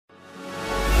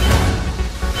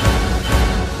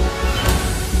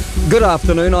Good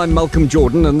afternoon, I'm Malcolm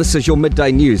Jordan and this is your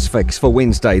midday news fix for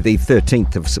Wednesday, the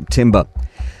 13th of September.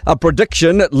 A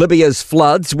prediction: Libya's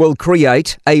floods will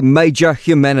create a major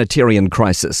humanitarian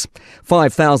crisis.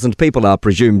 5,000 people are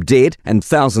presumed dead and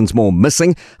thousands more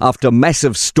missing after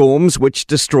massive storms which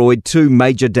destroyed two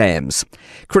major dams.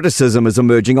 Criticism is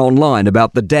emerging online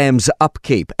about the dam's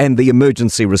upkeep and the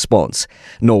emergency response.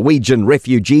 Norwegian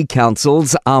Refugee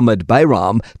Council's Ahmed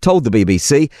Bayram told the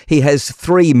BBC he has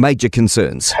three major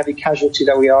concerns. Heavy casualty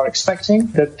that we are expecting,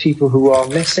 the people who are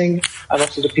missing, and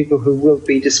also the people who will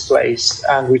be displaced.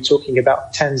 And we're talking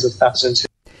about tens of thousands.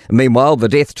 Meanwhile, the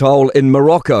death toll in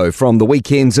Morocco from the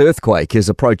weekend's earthquake is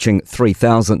approaching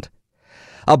 3,000.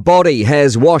 A body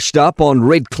has washed up on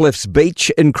Redcliffe's beach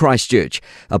in Christchurch.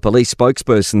 A police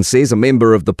spokesperson says a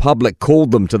member of the public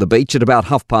called them to the beach at about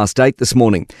 8:30 this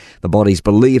morning. The body's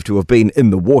believed to have been in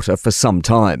the water for some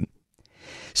time.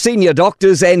 Senior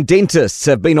doctors and dentists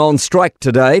have been on strike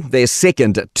today, their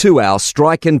second 2-hour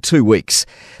strike in 2 weeks.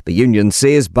 The union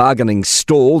says bargaining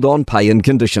stalled on pay and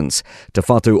conditions. Te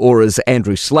Whatu Ora's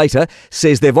Andrew Slater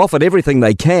says they've offered everything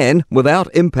they can without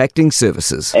impacting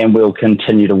services. And we'll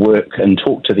continue to work and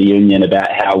talk to the union about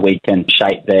how we can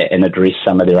shape that and address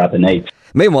some of their other needs.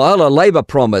 Meanwhile, a Labour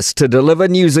promise to deliver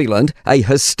New Zealand a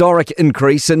historic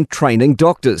increase in training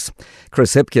doctors.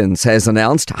 Chris Hipkins has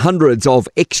announced hundreds of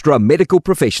extra medical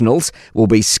professionals will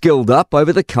be skilled up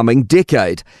over the coming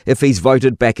decade if he's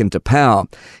voted back into power.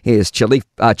 Here's Chief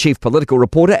Political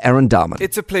Reporter Aaron Darman.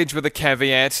 It's a pledge with a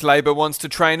caveat. Labour wants to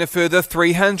train a further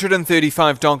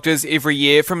 335 doctors every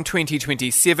year from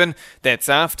 2027. That's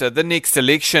after the next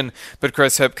election. But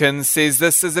Chris Hipkins says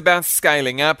this is about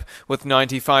scaling up, with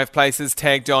 95 places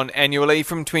tagged on annually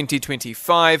from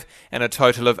 2025 and a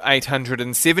total of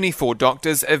 874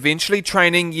 doctors eventually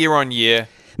training year on year.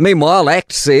 Meanwhile,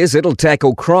 ACT says it'll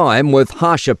tackle crime with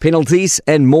harsher penalties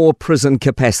and more prison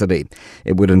capacity.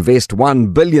 It would invest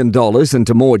 $1 billion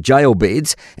into more jail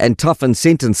beds and toughen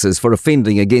sentences for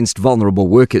offending against vulnerable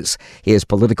workers. Here's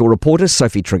political reporter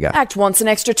Sophie Trigger. ACT wants an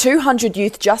extra 200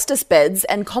 youth justice beds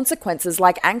and consequences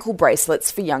like ankle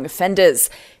bracelets for young offenders.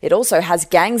 It also has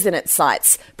gangs in its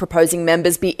sights, proposing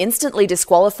members be instantly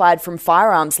disqualified from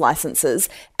firearms licences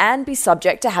and be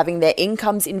subject to having their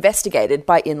incomes investigated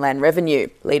by Inland Revenue.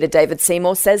 Leader David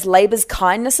Seymour says Labour's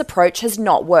kindness approach has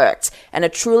not worked and a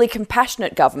truly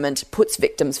compassionate government puts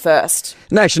victims first.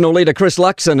 National leader Chris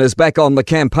Luxon is back on the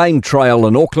campaign trail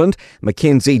in Auckland.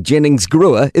 Mackenzie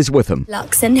Jennings-Greer is with him.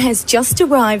 Luxon has just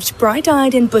arrived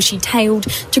bright-eyed and bushy-tailed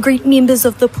to greet members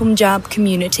of the Punjab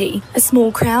community. A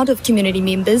small crowd of community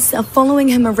members are following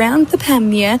him around the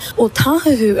Pamir or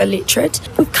Tahuhu electorate,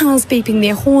 with cars beeping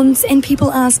their horns and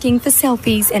people asking for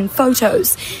selfies and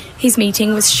photos. He's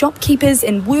meeting with shopkeepers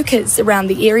and workers around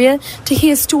the area to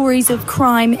hear stories of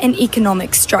crime and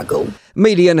economic struggle.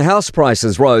 Median house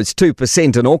prices rose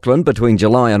 2% in Auckland between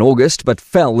July and August, but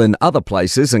fell in other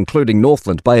places, including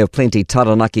Northland, Bay of Plenty,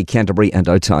 Taranaki, Canterbury and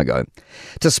Otago.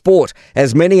 To sport,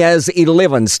 as many as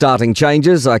 11 starting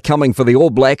changes are coming for the All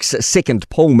Blacks' second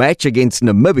pool match against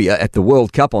Namibia at the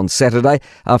World Cup on Saturday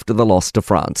after the loss to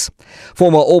France.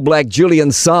 Former All Black Julian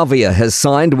Savia has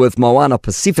signed with Moana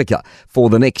Pacifica for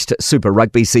the next Super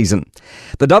Rugby season.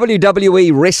 The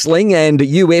WWE Wrestling and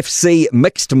UFC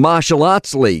Mixed Martial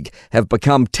Arts League have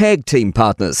become tag team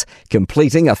partners,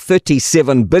 completing a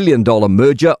 $37 billion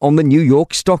merger on the New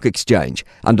York Stock Exchange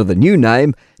under the new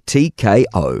name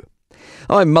TKO.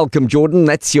 I'm Malcolm Jordan.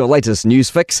 That's your latest news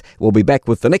fix. We'll be back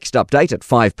with the next update at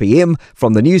 5 p.m.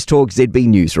 from the News Talk ZB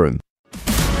newsroom.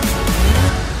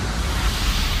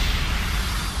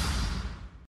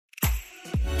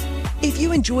 If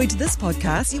you enjoyed this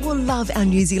podcast, you will love our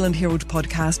New Zealand Herald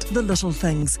podcast, The Little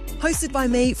Things, hosted by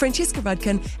me, Francesca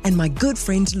Rudkin, and my good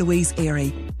friend Louise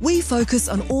Airy. We focus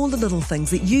on all the little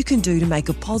things that you can do to make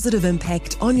a positive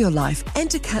impact on your life and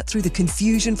to cut through the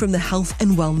confusion from the health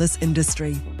and wellness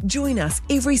industry. Join us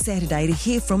every Saturday to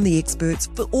hear from the experts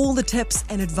for all the tips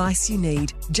and advice you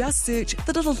need. Just search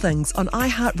The Little Things on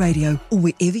iHeartRadio or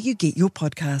wherever you get your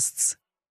podcasts.